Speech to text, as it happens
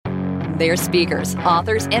They're speakers,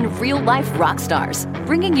 authors, and real-life rock stars,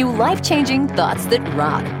 bringing you life-changing thoughts that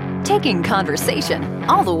rock. Taking conversation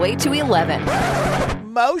all the way to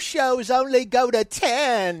 11. Most shows only go to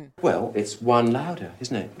 10. Well, it's one louder,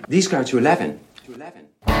 isn't it? These go to 11.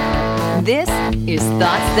 This is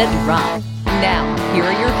Thoughts That Rock. Now, here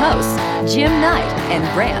are your hosts, Jim Knight and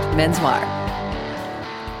Brant Menswar.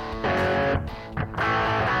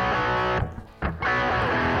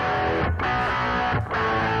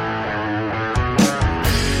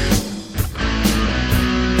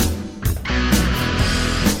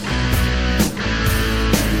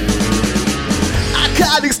 I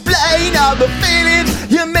can't explain all the feelings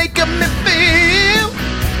you're making me feel.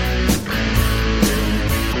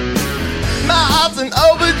 My heart's an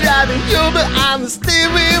overdrive and you're behind the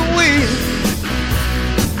steering wheel.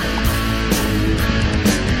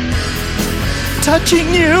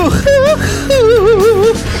 Touching you,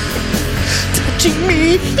 touching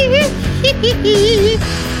me,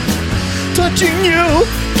 touching you,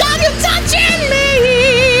 God, you're touching me.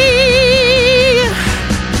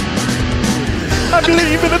 I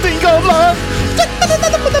believe in a thing called love.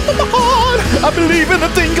 I believe in a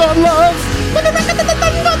thing called love.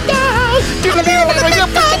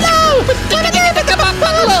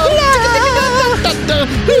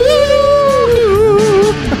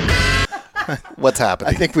 What's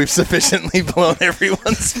happening? I think we've sufficiently blown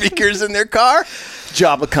everyone's speakers in their car.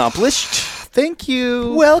 Job accomplished. Thank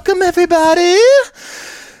you. Welcome, everybody.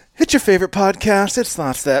 It's your favorite podcast. It's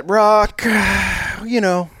Thoughts That Rock. You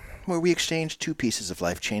know, where we exchange two pieces of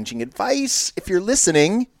life-changing advice, if you're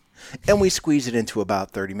listening, and we squeeze it into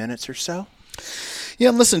about 30 minutes or so. Yeah,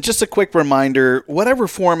 and listen, just a quick reminder, whatever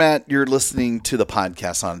format you're listening to the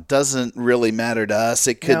podcast on doesn't really matter to us.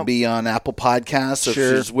 It could be on Apple Podcasts, which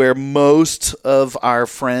is where most of our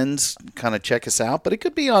friends kind of check us out, but it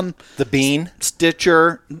could be on The Bean.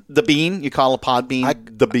 Stitcher, The Bean. You call a pod bean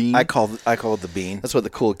The Bean. I call it The Bean. That's what the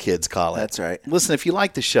cool kids call it. That's right. Listen, if you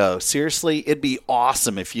like the show, seriously, it'd be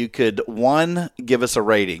awesome if you could, one, give us a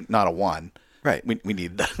rating, not a 1. Right. We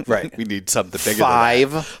need that. Right. We need something bigger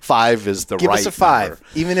 5. than that. 5 is the Give right us a 5. number.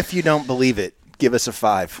 Even if you don't believe it, give us a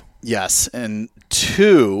 5. Yes. And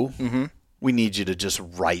 2, we need you to just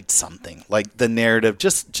write something. Like the narrative,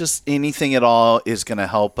 just anything at all is going to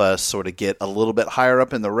help us sort of get a little bit higher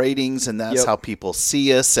up in the ratings, and that's how people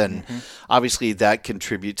see us. And obviously that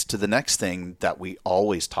contributes to the next thing that we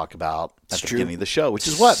always talk about at the beginning of the show, which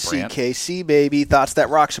is what, Brant? CKC, baby. Thoughts That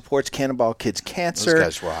Rock supports Cannonball Kids Cancer.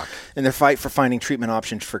 Those guys rock. In their fight for finding treatment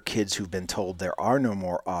options for kids who've been told there are no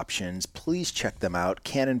more options, please check them out,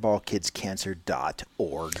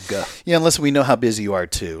 cannonballkidscancer.org. Yeah, and listen, we know how busy you are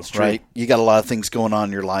too, right? You got a lot of things going on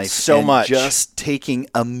in your life. So much. Just taking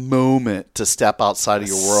a moment to step outside of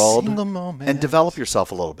your world single moment. and develop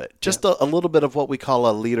yourself a little bit. Just a little bit of what we call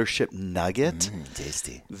a leadership nugget.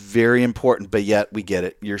 Tasty. Very important, but yet we get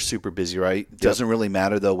it. You're super busy, right? Doesn't really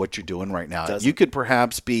matter, though, what you're doing right now. You could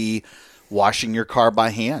perhaps be washing your car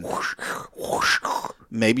by hand.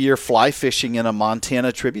 Maybe you're fly fishing in a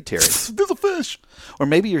Montana tributary. There's a fish. Or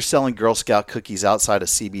maybe you're selling Girl Scout cookies outside a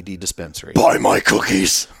CBD dispensary. Buy my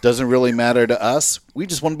cookies. Doesn't really matter to us. We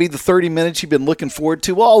just want to be the 30 minutes you've been looking forward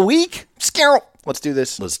to all week. Scarrel. Let's do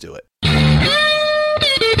this. Let's do it.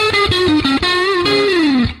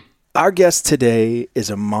 Our guest today is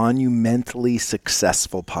a monumentally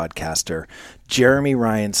successful podcaster, Jeremy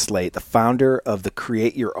Ryan Slate, the founder of the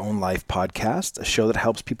Create Your Own Life podcast, a show that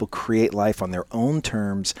helps people create life on their own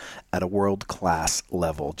terms at a world-class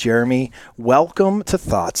level. Jeremy, welcome to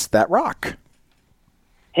Thoughts That Rock.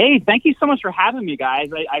 Hey, thank you so much for having me, guys.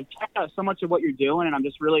 I've checked out so much of what you're doing, and I'm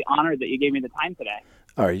just really honored that you gave me the time today.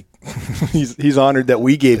 All right. He's honored that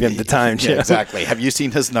we gave him the time. Yeah, exactly. Have you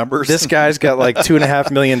seen his numbers? This guy's got like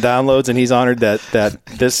 2.5 million downloads, and he's honored that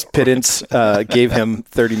this pittance gave him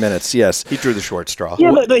 30 minutes. Yes. He drew the short straw.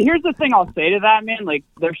 Yeah, but here's the thing I'll say to that, man. Like,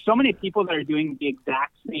 there's so many people that are doing the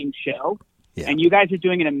exact same show. Yeah. And you guys are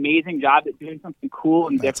doing an amazing job at doing something cool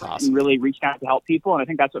and different and really reaching out to help people. And I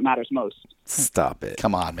think that's what matters most. Stop it.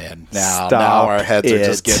 Come on, man. Now our heads are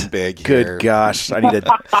just getting big here. Good gosh. I need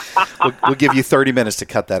to. We'll give you 30 minutes to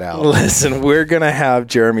cut that out. Listen, we're going to have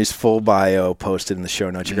Jeremy's full bio posted in the show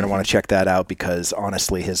notes. You're going to want to check that out because,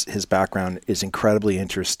 honestly, his background is incredibly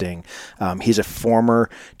interesting. He's a former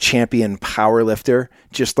champion powerlifter,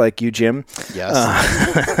 just like you, Jim.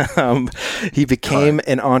 Yes. He became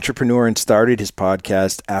an entrepreneur and started started his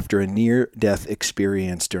podcast after a near-death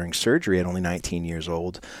experience during surgery at only 19 years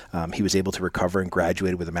old. He was able to recover and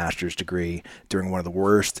graduated with a master's degree during one of the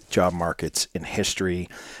worst job markets in history.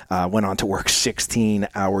 Went on to work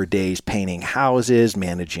 16-hour days painting houses,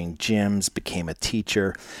 managing gyms, became a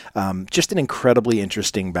teacher. Just an incredibly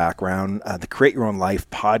interesting background. The Create Your Own Life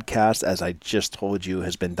podcast, as I just told you,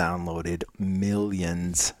 has been downloaded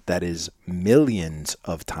millions, that is millions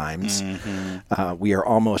of times. We are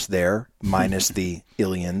almost there, minus the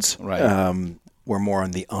illions. Right. We're more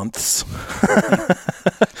on the unths.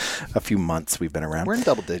 A few months we've been around. We're in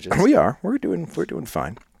double digits. We are. We're doing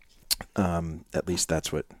fine. At least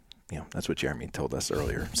that's what Jeremy told us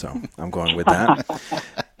earlier. So I'm going with that.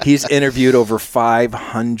 He's interviewed over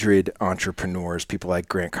 500 entrepreneurs, people like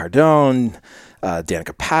Grant Cardone,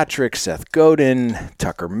 Danica Patrick, Seth Godin,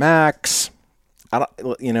 Tucker Max.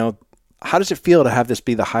 How does it feel to have this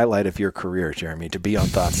be the highlight of your career, Jeremy, to be on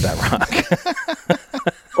Thoughts That Rock?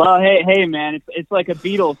 Well, hey, man, it's like a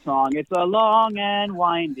Beatles song. It's a long and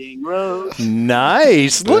winding road.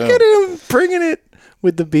 Nice. Look at him bringing it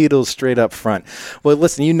with the Beatles straight up front. Well,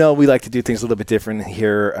 listen, we like to do things a little bit different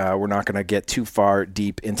here. We're not going to get too far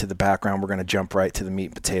deep into the background. We're going to jump right to the meat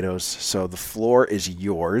and potatoes. So the floor is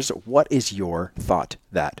yours. What is your thought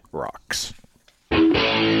that rocks?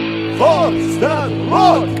 Thoughts that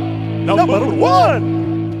rock! Number one!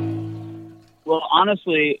 Well,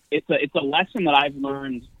 honestly, it's a lesson that I've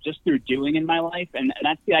learned just through doing in my life, and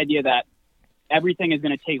that's the idea that everything is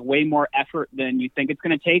going to take way more effort than you think it's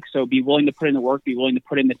going to take. So be willing to put in the work, be willing to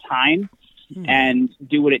put in the time, and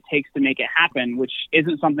do what it takes to make it happen, which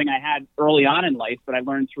isn't something I had early on in life, but I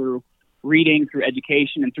learned through reading, through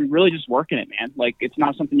education, and through really just working it, man. Like, it's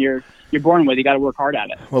not something you're born with. You got to work hard at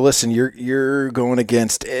it. Well, listen, you're going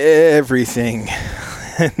against everything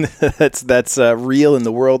that's real in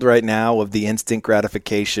the world right now of the instant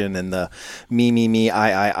gratification and the me,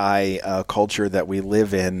 I culture that we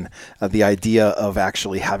live in. The idea of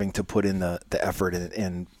actually having to put in the effort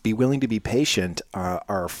and be willing to be patient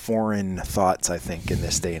are foreign thoughts, I think, in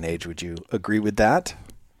this day and age. Would you agree with that?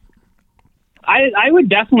 I would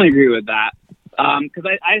definitely agree with that. Because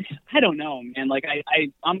I don't know, man. Like,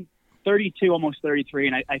 I'm 32, almost 33,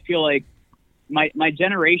 and I feel like my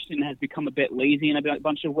generation has become a bit lazy in a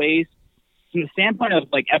bunch of ways. From the standpoint of,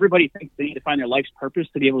 like, everybody thinks they need to find their life's purpose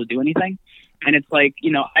to be able to do anything. And it's like,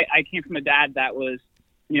 I came from a dad that was,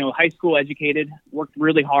 high school educated, worked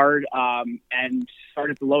really hard, and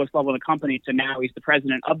started at the lowest level of the company to now he's the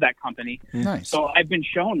president of that company. Nice. So I've been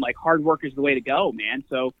shown, like, hard work is the way to go, man.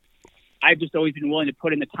 So I've just always been willing to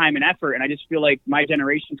put in the time and effort. And I just feel like my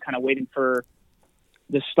generation's kind of waiting for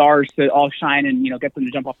the stars to all shine and, get them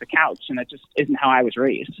to jump off the couch. And that just isn't how I was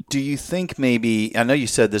raised. Do you think maybe, I know you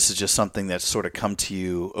said this is just something that's sort of come to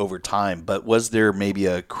you over time, but was there maybe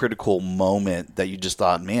a critical moment that you just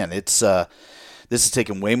thought, man, this is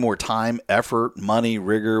taking way more time, effort, money,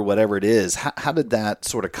 rigor, whatever it is. How did that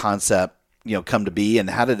sort of concept, come to be, and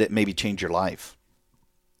how did it maybe change your life?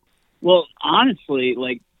 Well, honestly,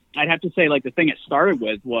 like, I'd have to say, like, the thing it started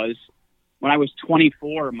with was when I was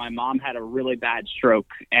 24, my mom had a really bad stroke,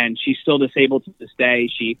 and she's still disabled to this day.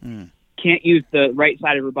 She can't use the right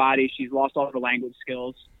side of her body. She's lost all her language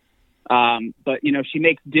skills. But, she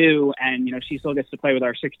makes do, and, she still gets to play with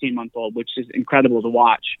our 16-month-old, which is incredible to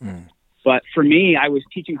watch. But for me, I was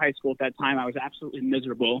teaching high school at that time. I was absolutely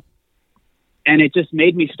miserable, and it just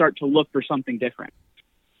made me start to look for something different.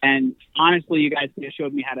 And honestly, you guys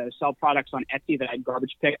showed me how to sell products on Etsy that I'd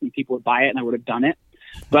garbage picked and people would buy it, and I would have done it.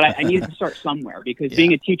 But I needed to start somewhere because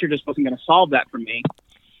being a teacher just wasn't going to solve that for me.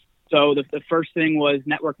 So the first thing was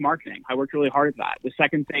network marketing. I worked really hard at that. The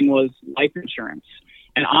second thing was life insurance.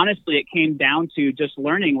 And honestly, it came down to just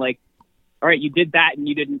learning, like, all right, you did that and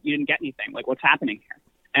you didn't get anything. Like, what's happening here?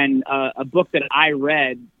 And a book that I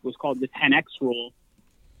read was called The 10X Rule.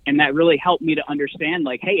 And that really helped me to understand,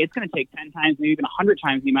 like, hey, it's going to take 10 times, maybe even 100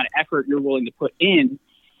 times the amount of effort you're willing to put in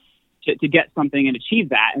to get something and achieve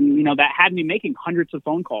that. And, that had me making hundreds of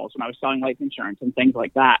phone calls when I was selling life insurance and things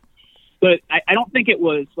like that. But I don't think it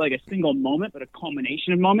was like a single moment, but a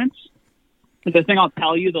culmination of moments. But the thing I'll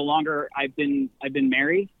tell you, the longer I've been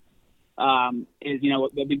married, is,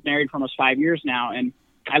 I've been married for almost 5 years now. And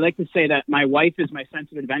I like to say that my wife is my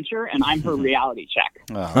sense of adventure and I'm her reality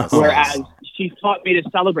check. Whereas she's taught me to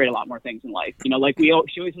celebrate a lot more things in life. Like she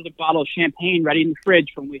always has a bottle of champagne ready in the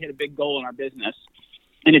fridge when we hit a big goal in our business.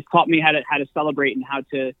 And it's taught me how to celebrate and how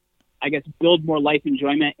to, I guess, build more life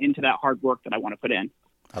enjoyment into that hard work that I want to put in.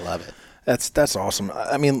 I love it. That's awesome.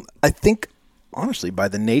 I mean, I think, honestly, by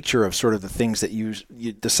the nature of sort of the things that you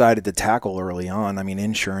decided to tackle early on, I mean,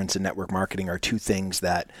 insurance and network marketing are two things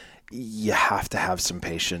that you have to have some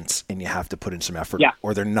patience and you have to put in some effort, Yeah.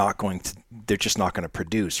 or they're just not going to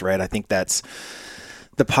produce, right? I think that's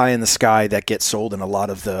the pie in the sky that gets sold, and a lot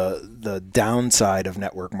of the downside of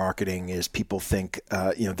network marketing is people think,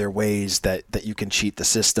 there are ways that you can cheat the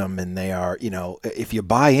system, and they are, if you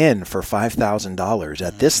buy in for $5,000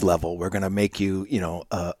 at this level, we're going to make you,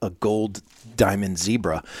 a gold diamond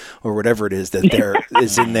zebra or whatever it is that there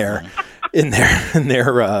is in their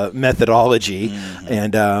methodology.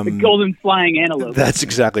 And the golden flying antelope. That's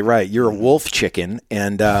exactly right. You're a wolf chicken,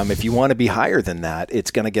 and if you want to be higher than that,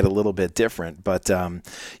 it's going to get a little bit different. But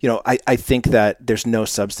I think that there's no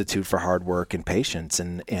substitute for hard work and patience,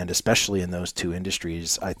 and especially in those two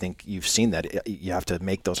industries, I think you've seen that you have to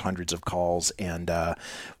make those hundreds of calls and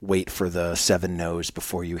wait for the 7 no's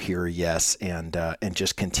before you hear a yes, and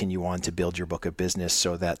just continue on to build your book of business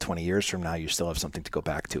so that 20 years from now you still have something to go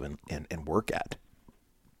back to and work at.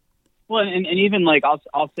 Well, and even like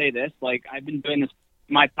I'll say this, like I've been doing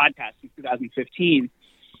my podcast since 2015,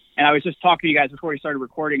 and I was just talking to you guys before we started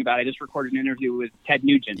recording about it. I just recorded an interview with Ted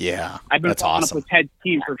Nugent. Yeah, I've been following up with Ted's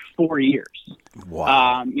team for 4 years.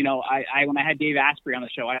 Wow. I when I had Dave Asprey on the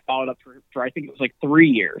show, I followed up for I think it was like 3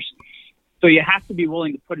 years. So you have to be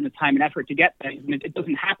willing to put in the time and effort to get things, and it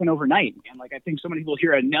doesn't happen overnight. And like I think so many people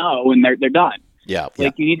hear a no and they're done. Yeah.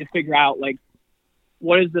 Like you need to figure out like,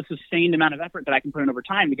 what is the sustained amount of effort that I can put in over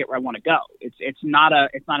time to get where I want to go? It's not a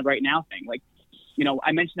right now thing. Like,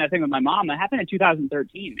 I mentioned that thing with my mom. That happened in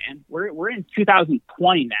 2013, man. We're in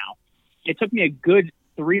 2020 now. It took me a good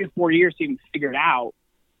 3 to 4 years to even figure it out.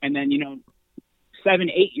 And then, 7,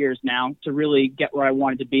 8 years now to really get where I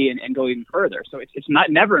wanted to be and go even further. So it's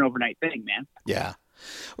never an overnight thing, man. Yeah.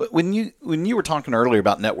 When you were talking earlier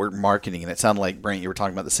about network marketing, and it sounded like, Brent, you were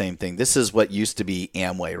talking about the same thing. This is what used to be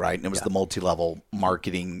Amway, right? And it was the multi-level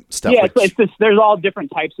marketing stuff. Yeah, there's all different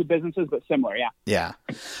types of businesses, but similar, yeah. Yeah.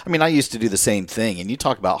 I mean, I used to do the same thing, and you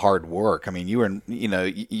talk about hard work. I mean, you were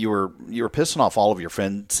pissing off all of your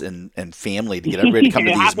friends and family to get everybody to come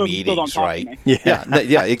to these meetings, right?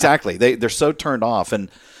 Yeah, exactly. They're so turned off, and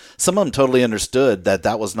some of them totally understood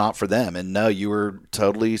that was not for them. And no, you were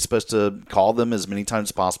totally supposed to call them as many times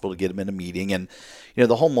as possible to get them in a meeting. And,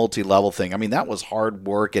 the whole multi-level thing, I mean, that was hard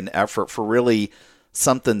work and effort for really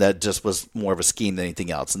something that just was more of a scheme than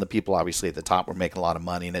anything else. And the people obviously at the top were making a lot of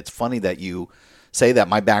money. And it's funny that you say that.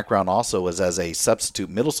 My background also was as a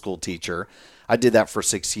substitute middle school teacher. I did that for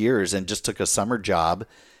 6 years and just took a summer job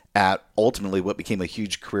at ultimately what became a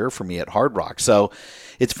huge career for me at Hard Rock. So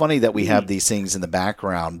it's funny that we have these things in the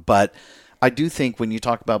background, but I do think when you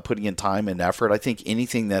talk about putting in time and effort, I think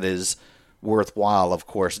anything that is worthwhile, of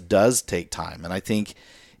course, does take time. And I think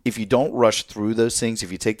if you don't rush through those things,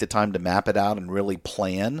 if you take the time to map it out and really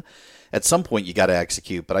plan, at some point you got to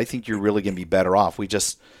execute. But I think you're really going to be better off. We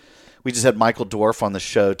just had Michael Dorf on the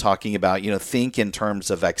show talking about, think in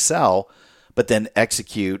terms of Excel, but then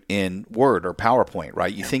execute in Word or PowerPoint,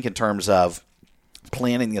 right? You think in terms of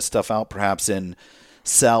planning this stuff out perhaps in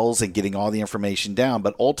cells and getting all the information down,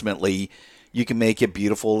 but ultimately you can make it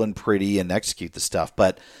beautiful and pretty and execute the stuff.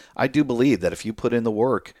 But I do believe that if you put in the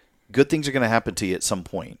work, good things are going to happen to you at some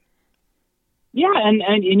point. Yeah,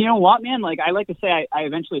 and you know what, man? Like I like to say I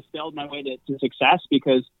eventually sailed my way to success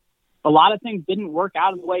because a lot of things didn't work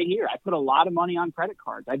out of the way here. I put a lot of money on credit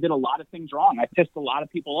cards. I did a lot of things wrong. I pissed a lot of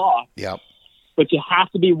people off. Yep. But you have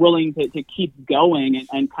to be willing to keep going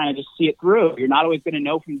and kind of just see it through. You're not always going to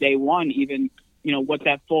know from day one even, what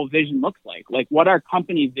that full vision looks like. Like what our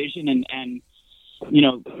company vision and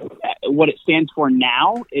what it stands for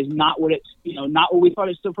now is not what it's, not what we thought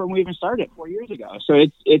it stood for when we even started 4 years ago. So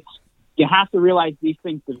it's you have to realize these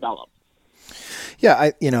things develop.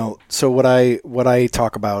 Yeah, so what I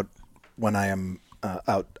talk about when I am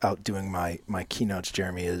out doing my keynotes,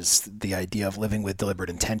 Jeremy, is the idea of living with deliberate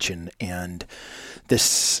intention. And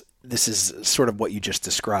this is sort of what you just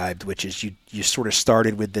described, which is you sort of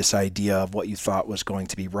started with this idea of what you thought was going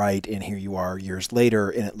to be right, and here you are years later,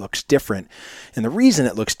 and it looks different. And the reason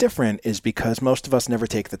it looks different is because most of us never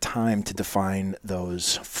take the time to define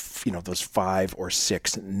those 5 or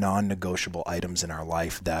 6 non-negotiable items in our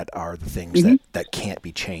life that are the things that can't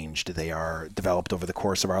be changed. They are developed over the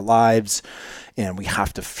course of our lives, and we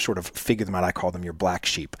have to sort of figure them out. I call them your black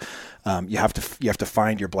sheep. You have to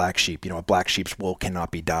find your black sheep. A black sheep's wool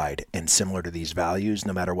cannot be dyed. And similar to these values,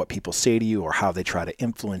 no matter what people say to you or how they try to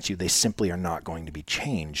influence you, they simply are not going to be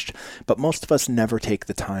changed. But most of us never take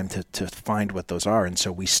the time to find what those are. And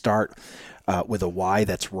so we start with a why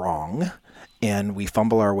that's wrong. and we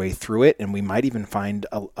fumble our way through it, and we might even find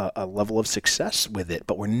a level of success with it,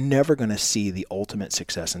 but we're never going to see the ultimate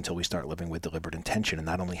success until we start living with deliberate intention. And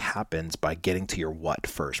that only happens by getting to your what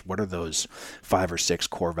first. What are those 5 or 6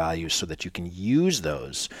 core values so that you can use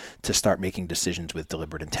those to start making decisions with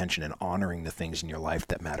deliberate intention and honoring the things in your life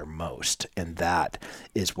that matter most? And that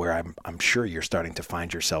is where I'm sure you're starting to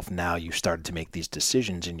find yourself now. You've started to make these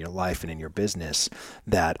decisions in your life and in your business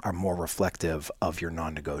that are more reflective of your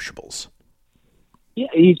non-negotiables. Yeah,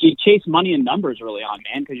 you chase money and numbers early on,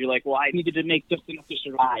 man, because you're like, well, I needed to make just enough to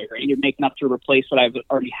survive, or I need to make enough to replace what I've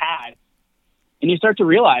already had. And you start to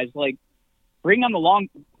realize, like, bringing on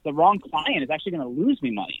the wrong client is actually going to lose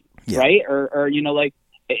me money, right? Or like,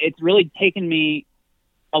 it's really taken me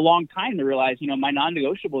a long time to realize, my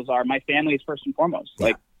non-negotiables are my family is first and foremost. Yeah.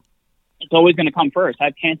 Like, it's always going to come first.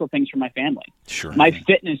 I've canceled things for my family. Sure. My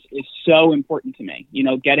fitness is so important to me.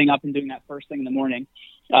 Getting up and doing that first thing in the morning,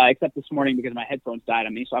 except this morning because my headphones died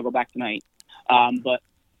on me, so I'll go back tonight. But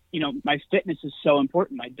my fitness is so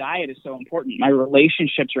important. My diet is so important. My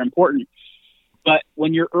relationships are important. But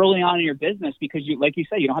when you're early on in your business, because like you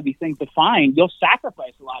said, you don't have these things defined, you'll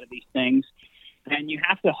sacrifice a lot of these things, and you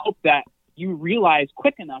have to hope that you realize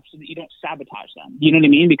quick enough so that you don't sabotage them. You know what I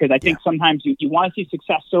mean? Because I think sometimes you want to see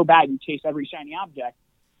success so bad, you chase every shiny object,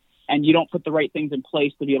 and you don't put the right things in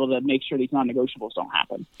place to be able to make sure these non-negotiables don't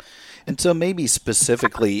happen. And so maybe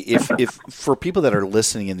specifically, if for people that are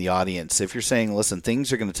listening in the audience, if you're saying, listen,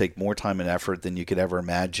 things are going to take more time and effort than you could ever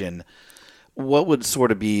imagine, what would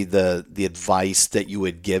sort of be the advice that you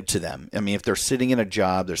would give to them? I mean, if they're sitting in a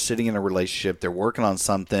job, they're sitting in a relationship, they're working on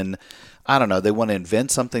something, I don't know, they want to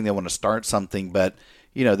invent something, they want to start something, but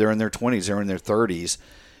they're in their 20s, they're in their 30s.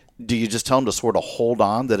 Do you just tell them to sort of hold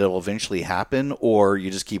on that it'll eventually happen, or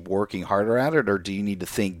you just keep working harder at it, or do you need to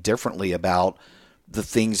think differently about the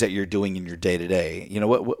things that you're doing in your day-to-day?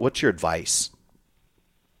 What's your advice?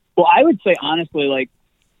 Well, I would say, honestly, like,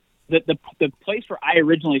 the place where I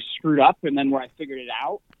originally screwed up and then where I figured it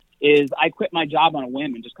out is I quit my job on a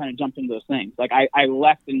whim and just kind of jumped into those things. Like, I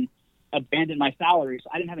left and abandoned my salary, so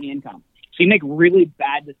I didn't have any income. So you make really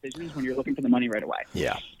bad decisions when you're looking for the money right away.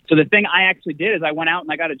 Yeah. So the thing I actually did is I went out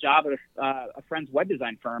and I got a job at a friend's web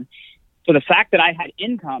design firm. So the fact that I had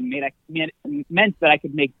income meant that I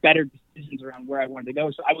could make better decisions around where I wanted to go.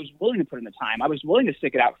 So I was willing to put in the time. I was willing to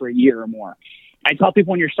stick it out for a year or more. I tell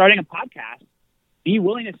people, when you're starting a podcast, be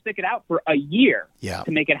willing to stick it out for a year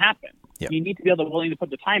to make it happen. Yep. You need to be willing to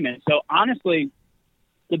put the time in. So honestly,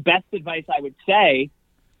 the best advice I would say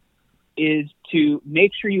is to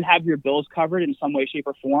make sure you have your bills covered in some way, shape,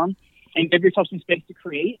 or form, and give yourself some space to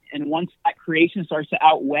create. And once that creation starts to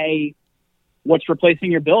outweigh what's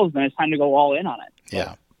replacing your bills, then it's time to go all in on it.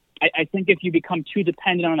 Yeah. I think if you become too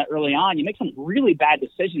dependent on it early on, you make some really bad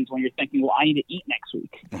decisions when you're thinking, well, I need to eat next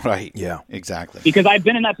week. Right. Yeah, exactly. Because I've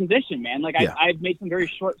been in that position, man. Like, I've made some very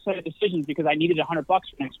short-sighted decisions because I needed $100 for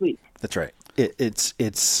next week. That's right.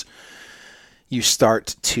 It's you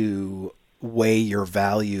start to weigh your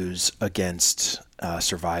values against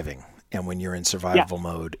surviving. And when you're in survival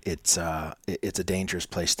mode, it's a dangerous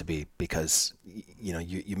place to be, because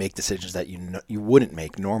you make decisions that you wouldn't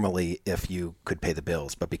make normally if you could pay the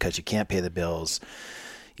bills, but because you can't pay the bills,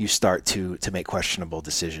 you start to make questionable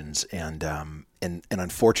decisions, and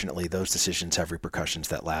unfortunately, those decisions have repercussions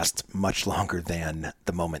that last much longer than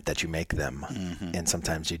the moment that you make them. Mm-hmm. And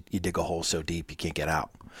sometimes you dig a hole so deep you can't get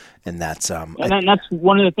out, and that's that's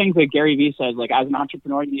one of the things that Gary Vee says. Like, as an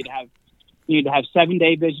entrepreneur, you need to have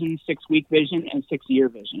 7-day vision, 6-week vision, and 6-year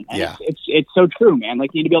vision. And it's so true, man. Like,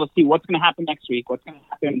 you need to be able to see what's going to happen next week, what's going to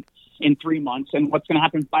happen in 3 months, and what's going to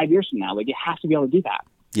happen 5 years from now. Like, you have to be able to do that.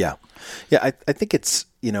 Yeah. I think it's,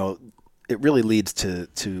 it really leads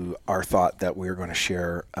to our thought that we're going to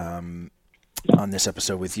share on this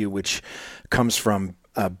episode with you, which comes from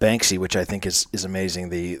Banksy, which I think is amazing,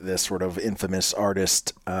 the sort of infamous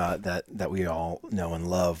artist that we all know and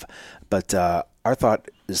love. But our thought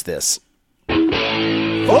is this.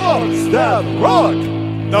 Thoughts that rock,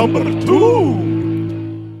 number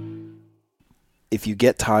 2. If you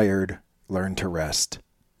get tired, learn to rest,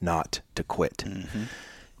 not to quit. Mm-hmm.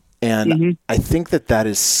 And I think that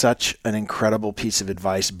is such an incredible piece of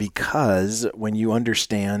advice, because when you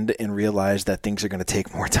understand and realize that things are going to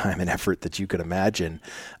take more time and effort that you could imagine,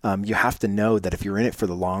 you have to know that if you're in it for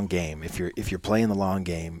the long game, if you're playing the long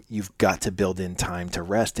game, you've got to build in time to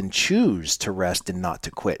rest and choose to rest and not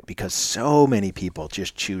to quit, because so many people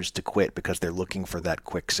just choose to quit because they're looking for that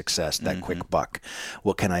quick success, that quick buck.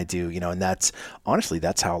 What can I do? And that's honestly,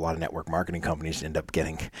 that's how a lot of network marketing companies end up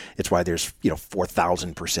getting. It's why there's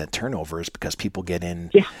 4,000% client turnover is because people get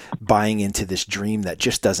in buying into this dream that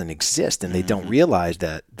just doesn't exist, and they don't realize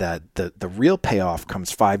that the real payoff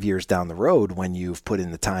comes 5 years down the road when you've put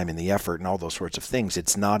in the time and the effort and all those sorts of things.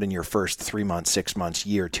 It's not in your first 3 months, 6 months,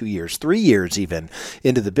 year, 2 years, 3 years even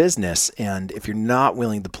into the business. And if you're not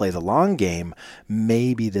willing to play the long game,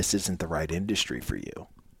 maybe this isn't the right industry for you.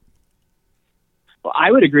 Well,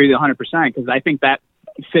 I would agree with 100% because I think that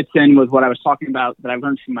fits in with what I was talking about that I've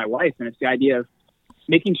learned from my wife. And it's the idea of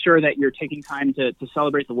making sure that you're taking time to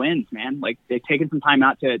celebrate the wins, man. Like they've taken some time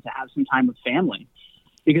out to have some time with family.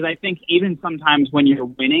 Because I think even sometimes when you're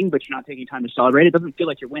winning, but you're not taking time to celebrate, it doesn't feel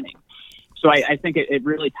like you're winning. So I think it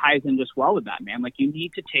really ties in just well with that, man. Like you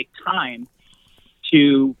need to take time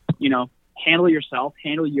to, handle yourself,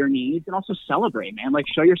 handle your needs, and also celebrate, man. Like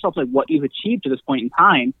show yourself like what you've achieved to this point in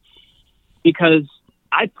time. Because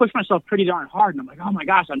I push myself pretty darn hard, and I'm like, oh my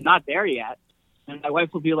gosh, I'm not there yet. And my wife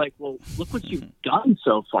will be like, well, look what you've done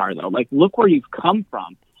so far, though. Like, look where you've come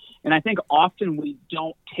from. And I think often we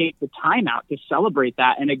don't take the time out to celebrate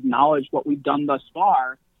that and acknowledge what we've done thus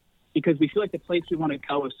far because we feel like the place we want to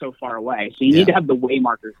go is so far away. So you need to have the way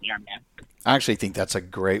markers there, man. I actually think that's a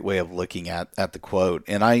great way of looking at the quote.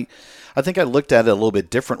 And I think I looked at it a little bit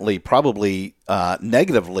differently, probably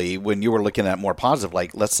negatively when you were looking at it more positive,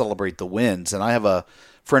 like let's celebrate the wins. And I have a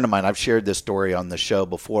friend of mine, I've shared this story on the show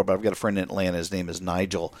before, but I've got a friend in Atlanta, his name is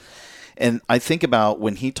Nigel. And I think about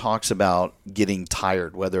when he talks about getting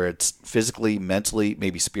tired, whether it's physically, mentally,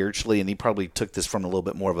 maybe spiritually, and he probably took this from a little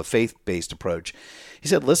bit more of a faith-based approach. He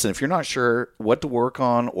said, listen, if you're not sure what to work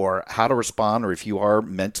on or how to respond, or if you are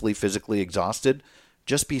mentally, physically exhausted,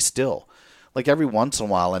 just be still. Like every once in a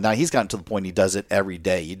while, and now he's gotten to the point he does it every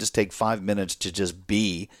day. You just take 5 minutes to just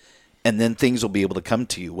be, and then things will be able to come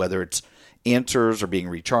to you, whether it's answers or being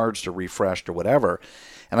recharged or refreshed or whatever.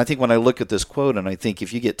 And I think when I look at this quote and I think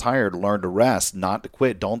if you get tired, learn to rest, not to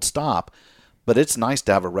quit, don't stop. But it's nice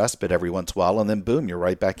to have a respite every once in a while, and then boom, you're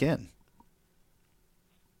right back in.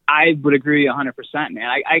 I would agree 100%, man.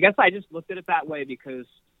 I guess I just looked at it that way because,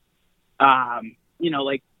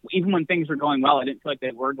 like even when things were going well, I didn't feel like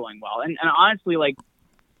they were going well. And honestly, like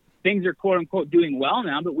things are quote unquote doing well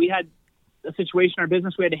now, but we had a situation in our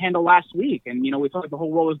business we had to handle last week. And, we felt like the whole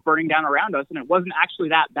world was burning down around us and it wasn't actually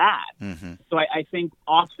that bad. Mm-hmm. So I think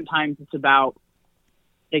oftentimes it's about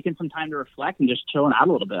taking some time to reflect and just chilling out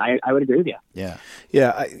a little bit. I would agree with you. Yeah.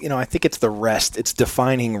 Yeah. I think it's the rest. It's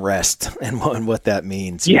defining rest and what that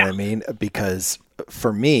means. You know what I mean? Because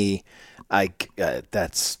for me, rest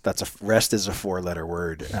is a 4-letter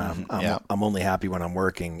word. I'm only happy when I'm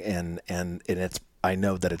working and it's, I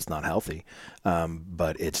know that it's not healthy,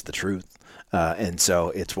 but it's the truth. And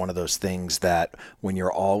so it's one of those things that when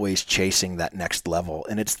you're always chasing that next level,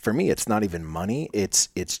 and for me, it's not even money, it's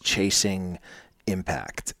chasing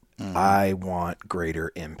impact. Mm-hmm. I want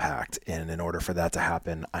greater impact. And in order for that to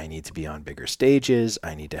happen, I need to be on bigger stages.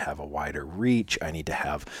 I need to have a wider reach. I need to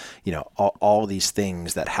have, all these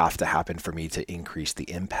things that have to happen for me to increase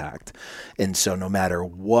the impact. And so no matter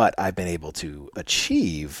what I've been able to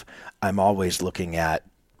achieve, I'm always looking at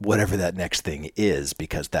whatever that next thing is,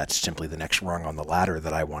 because that's simply the next rung on the ladder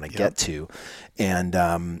that I want to get to. And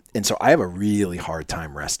so I have a really hard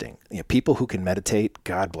time resting. People who can meditate,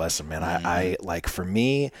 God bless them, man. I like, for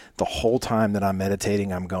me, the whole time that I'm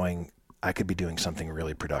meditating, I'm going, I could be doing something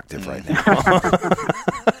really productive right now.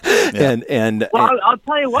 I'll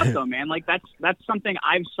tell you what though, man, like that's something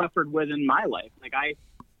I've suffered with in my life. Like I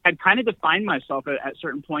had kind of defined myself at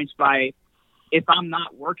certain points by, if I'm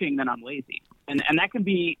not working, then I'm lazy. And that can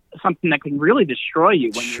be something that can really destroy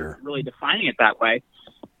you when you're really defining it that way,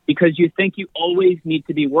 because you think you always need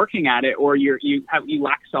to be working at it, or you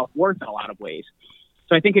lack self-worth in a lot of ways.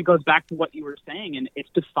 So I think it goes back to what you were saying, and it's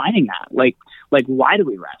defining that. Like why do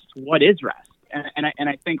we rest? What is rest? And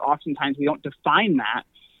I think oftentimes we don't define that.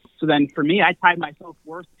 So then for me, I tied my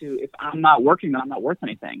self-worth to, if I'm not working, then I'm not worth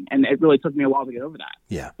anything. And it really took me a while to get over that.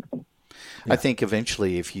 Yeah. I think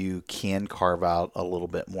eventually if you can carve out a little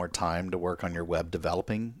bit more time to work on your web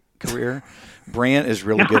developing career, Brant is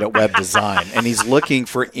really good at web design, and he's looking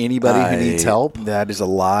for anybody who needs help. That is a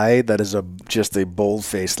lie. That is just a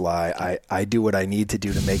bold-faced lie. I do what I need to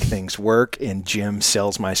do to make things work, and Jim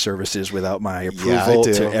sells my services without my approval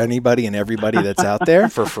to anybody and everybody that's out there.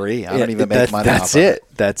 For free. I don't even make money off of it.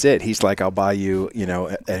 That's it. He's like, I'll buy you,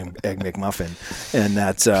 Egg McMuffin. And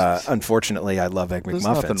that's, unfortunately, I love Egg McMuffins.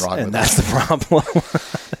 Nothing wrong with that's the problem.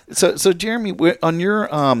 So Jeremy, on your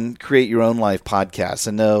Create Your Own Life podcast,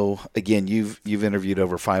 I know, again, you've interviewed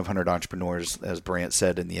over 500 entrepreneurs, as Brant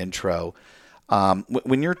said in the intro.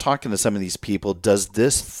 When you're talking to some of these people, does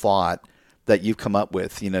this thought that you've come up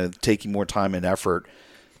with, taking more time and effort,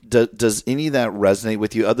 Does any of that resonate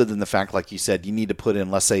with you, other than the fact, like you said, you need to put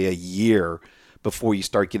in, let's say, a year before you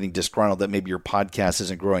start getting disgruntled that maybe your podcast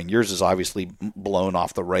isn't growing? Yours is obviously blown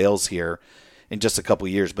off the rails here in just a couple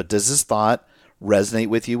of years. But does this thought resonate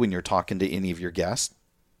with you when you're talking to any of your guests?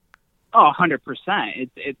 Oh, 100%.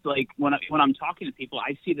 It's like when I'm talking to people,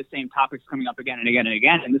 I see the same topics coming up again and again and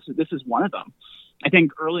again, and this is one of them. I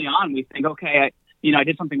think early on we think, okay, I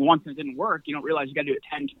did something once and it didn't work. You don't realize you got to do it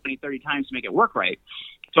 10, 20, 30 times to make it work right.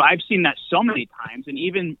 So I've seen that so many times, and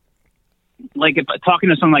even like if talking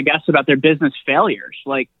to some of my guests about their business failures,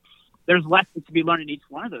 like there's lessons to be learned in each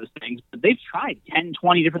one of those things, but they've tried 10,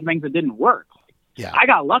 20 different things that didn't work. Yeah. I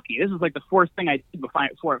got lucky. This is like the fourth thing I did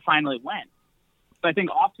before it finally went. But I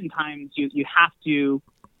think oftentimes you have to,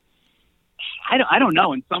 I don't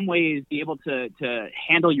know, in some ways be able to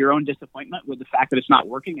handle your own disappointment with the fact that it's not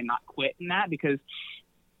working and not quit in that, because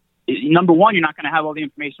number one, you're not going to have all the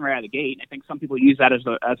information right out of the gate. And I think some people use that as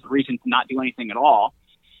a reason to not do anything at all.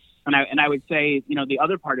 And I would say, the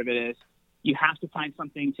other part of it is you have to find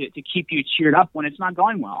something to keep you cheered up when it's not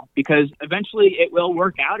going well, because eventually it will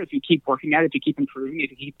work out if you keep working at it, if you keep improving,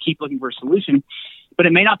 if you keep looking for a solution. But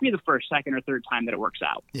it may not be the first, second, or third time that it works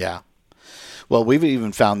out. Yeah. Well, we've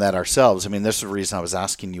even found that ourselves. I mean, this is the reason I was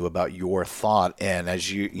asking you about your thought. And as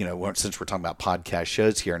since we're talking about podcast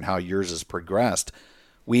shows here and how yours has progressed,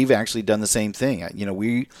 we've actually done the same thing.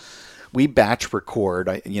 We batch record.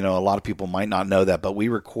 A lot of people might not know that, but we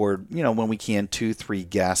record, when we can, 2-3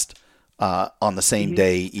 guests on the same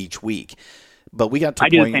day each week. But we got to I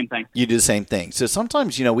do the same thing. You do the same thing. So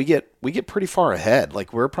sometimes, we get pretty far ahead.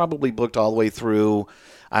 Like we're probably booked all the way through,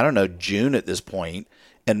 I don't know, June at this point,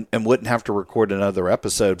 and wouldn't have to record another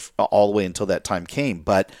episode all the way until that time came.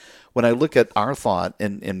 But when I look at our thought,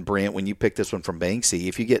 and Brant, when you picked this one from Banksy,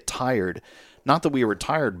 if you get tired, not that we were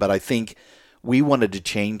tired, but I think we wanted to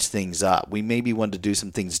change things up. We maybe wanted to do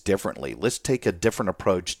some things differently. Let's take a different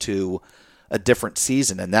approach to a different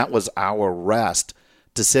season. And that was our rest,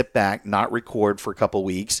 to sit back, not record for a couple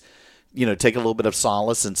weeks, take a little bit of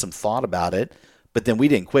solace and some thought about it. But then we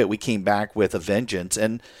didn't quit. We came back with a vengeance.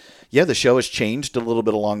 And yeah, the show has changed a little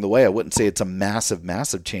bit along the way. I wouldn't say it's a massive,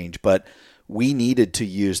 massive change, but we needed to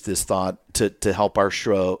use this thought to help our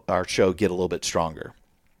show get a little bit stronger.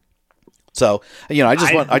 So, I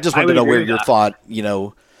just want to know where your thought,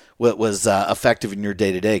 what was effective in your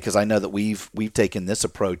day to day, because I know that we've taken this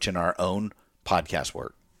approach in our own podcast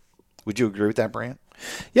work. Would you agree with that, Brant?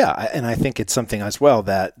 Yeah, and I think it's something as well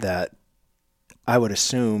that I would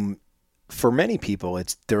assume for many people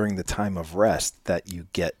it's during the time of rest that you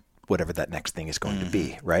get whatever that next thing is going to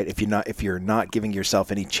be, right? If you're not giving yourself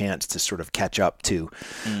any chance to sort of catch up to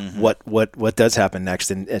what does happen next,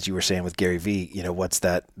 and as you were saying with Gary Vee, what's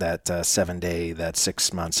that 7 day, that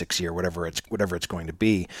 6 month, 6 year, whatever it's going to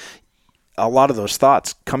be. A lot of those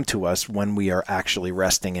thoughts come to us when we are actually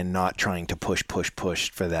resting and not trying to push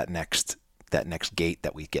for that next gate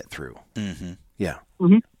that we get through. Mm-hmm. Yeah.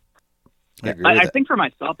 Mm-hmm. I think for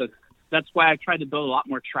myself, that's why I've tried to build a lot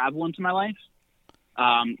more travel into my life.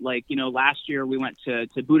 Last year we went to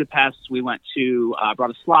Budapest, we went to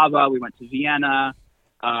Bratislava, we went to Vienna,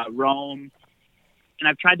 Rome, and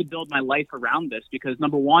I've tried to build my life around this because,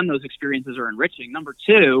 number one, those experiences are enriching. Number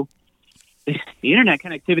two, the internet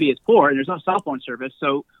connectivity is poor and there's no cell phone service,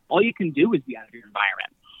 so all you can do is be out of your environment.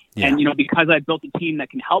 Yeah. And, because I built a team that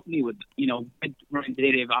can help me with, running the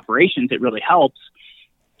day-to-day operations, it really helps.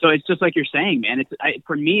 So it's just like you're saying, man.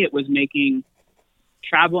 For me, it was making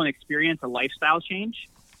travel and experience a lifestyle change.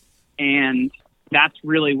 And that's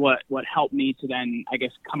really what helped me to then, I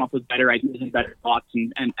guess, come up with better ideas and better thoughts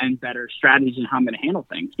and better strategies in how I'm going to handle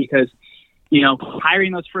things. Because,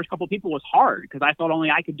 hiring those first couple of people was hard because I thought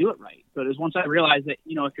only I could do it right. But it was once I realized that,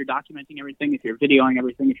 if you're documenting everything, if you're videoing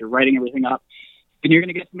everything, if you're writing everything up, then you're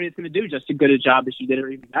going to get somebody that's going to do just as good a job as you did or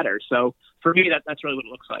even better. So for me, that's really what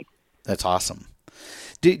it looks like. That's awesome.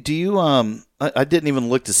 Do you, I didn't even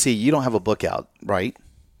look to see, you don't have a book out, right?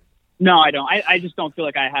 No, I don't. I just don't feel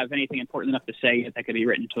like I have anything important enough to say that could be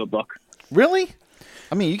written to a book. Really?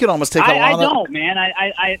 I mean, you could almost take a lot of... I don't, man.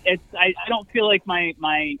 I don't feel like my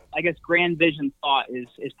I guess, grand vision thought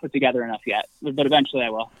is put together enough yet, but eventually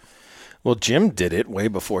I will. Well, Jim did it way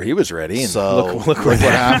before he was ready. And so look what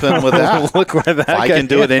happened with that. Look where that if I can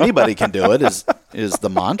do it, anybody can do it, is the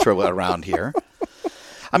mantra around here.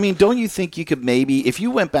 I mean, don't you think you could maybe, if you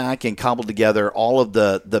went back and cobbled together all of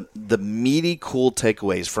the meaty, cool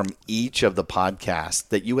takeaways from each of the podcasts,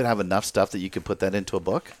 that you would have enough stuff that you could put that into a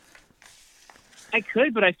book? I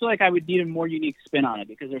could, but I feel like I would need a more unique spin on it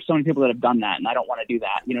because there's so many people that have done that, and I don't want to do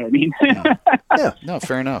that. You know what I mean? No,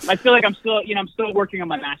 fair enough. I feel like I'm still working on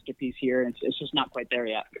my masterpiece here, and it's just not quite there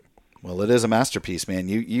yet. Well, it is a masterpiece, man.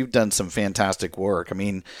 You've done some fantastic work. I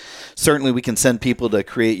mean, certainly we can send people to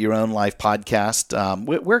Create Your Own Life podcast.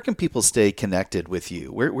 Where can people stay connected with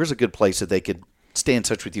you? Where's a good place that they could stay in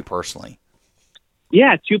touch with you personally?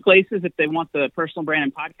 Yeah, 2 places if they want the personal brand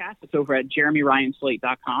and podcast. It's over at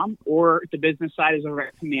jeremyryanslate.com, or the business side is over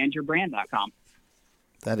at commandyourbrand.com.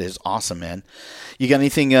 That is awesome, man. You got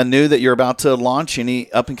anything new that you're about to launch?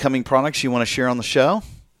 Any up-and-coming products you want to share on the show?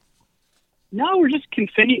 No, we're just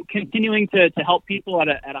continuing to help people at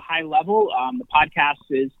a high level. The podcast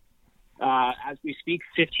is, as we speak,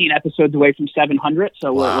 15 episodes away from 700.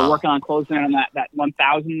 So we're working on closing in on that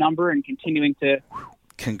 1,000 number and continuing to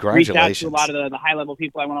Congratulations. reach out to a lot of the high-level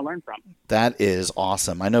people I want to learn from. That is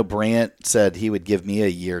awesome. I know Brant said he would give me a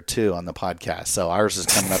year, too, on the podcast. So ours is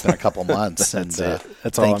coming up in a couple months. That's and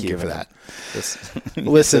That's all thank I'm you for giving that.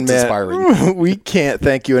 Listen, man, inspiring. We can't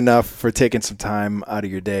thank you enough for taking some time out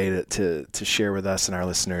of your day to share with us and our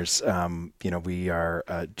listeners. We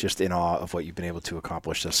are just in awe of what you've been able to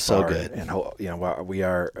accomplish thus far. So good. And we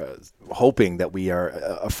are hoping that we are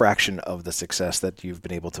a fraction of the success that you've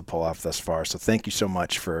been able to pull off thus far. So thank you so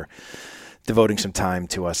much for devoting some time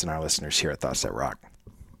to us and our listeners here at Thoughts That Rock.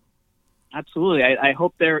 Absolutely. I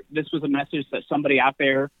hope this was a message that somebody out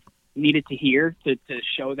there needed to hear to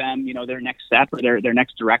show them, their next step or their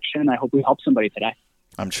next direction. I hope we helped somebody today.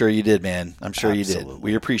 I'm sure you did, man. I'm sure Absolutely. you did.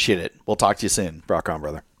 We appreciate it. We'll talk to you soon. Rock on,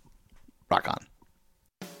 brother. Rock on.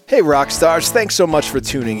 Hey, rock stars. Thanks so much for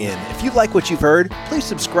tuning in. If you like what you've heard, please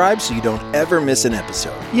subscribe so you don't ever miss an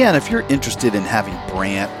episode. Yeah, and if you're interested in having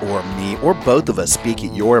Brant or me or both of us speak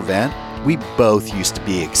at your event, we both used to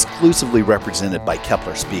be exclusively represented by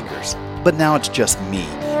Kepler Speakers. But now it's just me.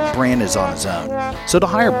 Brant is on his own. So to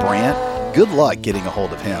hire Brant, good luck getting a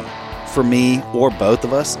hold of him. For me or both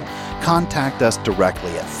of us, contact us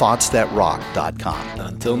directly at thoughtsthatrock.com.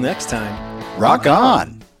 Until next time, Rock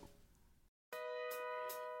on!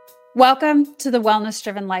 Welcome to the Wellness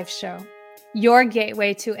Driven Life Show, your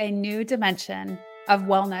gateway to a new dimension of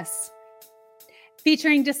wellness.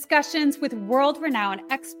 Featuring discussions with world-renowned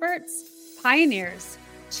experts, pioneers,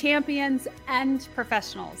 champions, and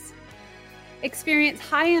professionals. Experience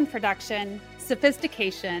high-end production,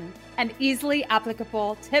 sophistication, and easily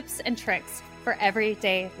applicable tips and tricks for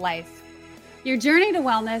everyday life. Your journey to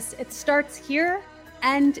wellness, it starts here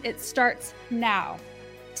and it starts now.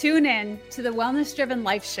 Tune in to the Wellness Driven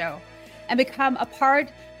Life Show and become a part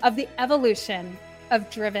of the evolution of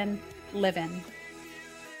driven living.